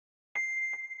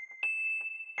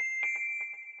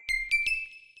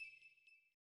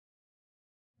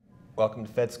Welcome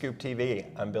to FedScoop TV.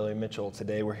 I'm Billy Mitchell.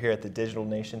 Today we're here at the Digital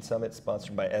Nation Summit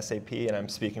sponsored by SAP, and I'm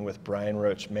speaking with Brian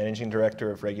Roach, Managing Director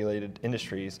of Regulated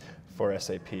Industries for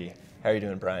SAP. How are you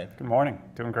doing, Brian? Good morning.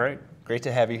 Doing great. Great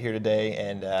to have you here today,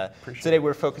 and today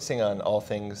we're focusing on all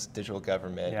things digital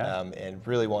government, and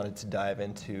really wanted to dive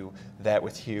into that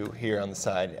with you here on the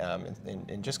side,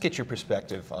 and just get your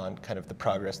perspective on kind of the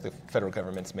progress the federal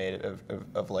government's made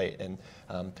of late. And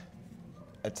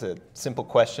it's a simple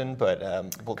question, but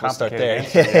we'll start there.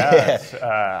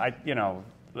 Answer,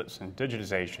 listen,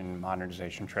 digitization,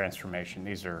 modernization, transformation,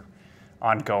 these are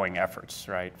ongoing efforts,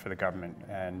 right, for the government.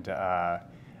 And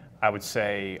I would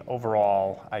say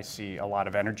overall, I see a lot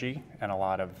of energy and a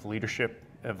lot of leadership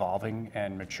evolving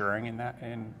and maturing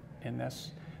in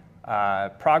this.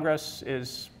 Progress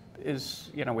is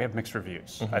we have mixed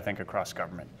reviews, I think, across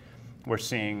government. We're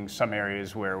seeing some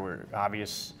areas where we're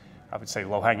obvious, I would say,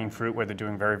 low-hanging fruit, where they're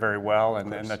doing very, very well,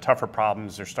 and then the tougher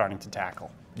problems they're starting to tackle.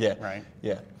 Yeah, right.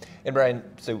 Yeah, and Brian,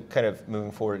 so kind of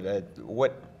moving forward,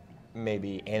 what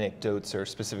maybe anecdotes or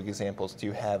specific examples do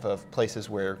you have of places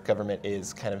where government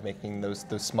is kind of making those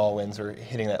small wins or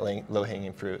hitting that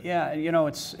low-hanging fruit? Yeah,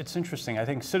 it's interesting. I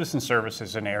think citizen service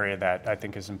is an area that I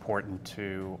think is important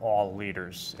to all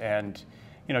leaders, and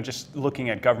just looking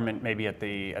at government maybe at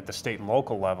the state and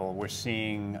local level, we're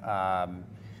seeing.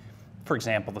 For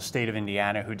example, the state of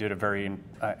Indiana, who did a very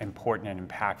important and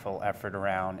impactful effort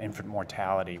around infant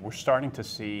mortality, we're starting to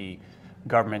see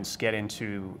governments get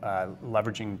into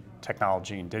leveraging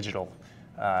technology and digital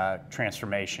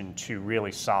transformation to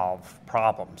really solve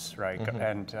problems, right,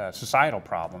 and societal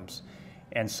problems.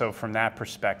 And so from that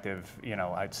perspective,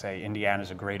 I'd say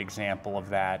Indiana's a great example of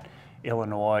that.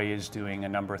 Illinois is doing a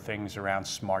number of things around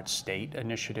smart state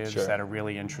initiatives that are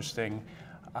really interesting.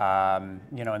 And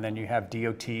then you have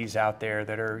DOTs out there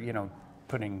that are,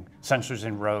 putting sensors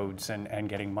in roads and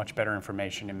getting much better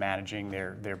information and managing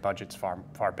their budgets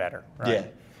far better.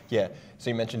 Right? Yeah. So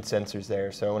you mentioned sensors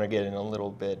there. So I want to get into a little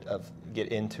bit of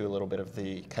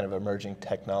the kind of emerging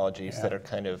technologies that are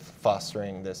kind of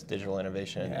fostering this digital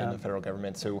innovation in the federal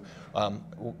government. So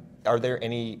are there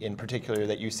any in particular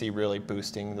that you see really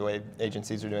boosting the way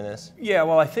agencies are doing this? Yeah,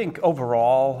 well, I think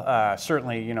overall,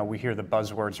 certainly, we hear the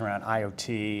buzzwords around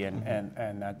IoT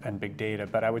and big data,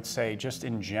 but I would say just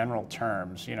in general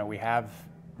terms, we have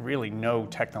really no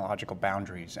technological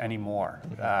boundaries anymore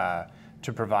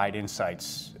to provide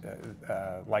insights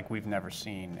like we've never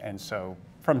seen. And so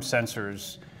from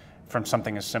sensors, from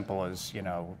something as simple as,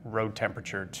 road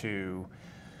temperature to,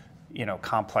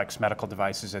 complex medical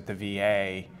devices at the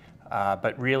VA,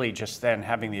 but really just then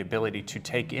having the ability to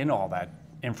take in all that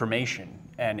information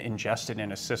and ingest it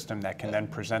in a system that can then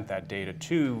present that data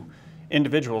to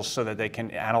individuals so that they can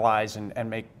analyze and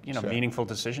make meaningful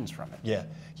decisions from it.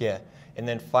 Yeah. And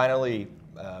then finally,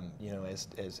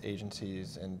 as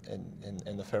agencies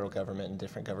and the federal government and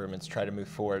different governments try to move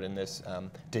forward in this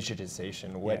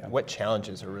digitization, what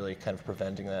challenges are really kind of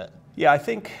preventing that? Yeah, I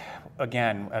think,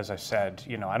 again, as I said,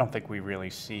 I don't think we really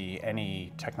see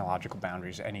any technological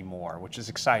boundaries anymore, which is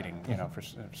exciting, for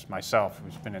myself,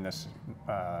 who's been in this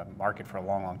market for a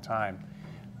long, long time.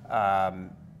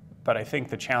 But I think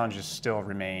the challenges still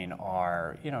remain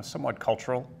are, somewhat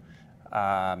cultural,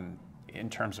 in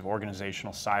terms of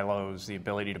organizational silos, the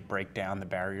ability to break down the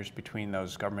barriers between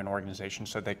those government organizations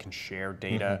so they can share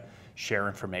data, share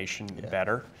information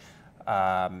better.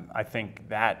 I think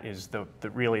that is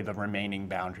really the remaining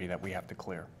boundary that we have to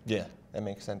clear. Yeah, that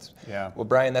makes sense. Yeah. Well,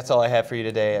 Brian, that's all I have for you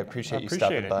today. I appreciate you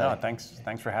stopping by. No,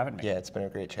 thanks for having me. Yeah, it's been a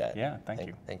great chat. Yeah, thank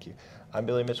you. Thank you. I'm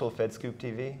Billy Mitchell of FedScoop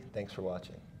TV. Thanks for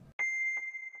watching.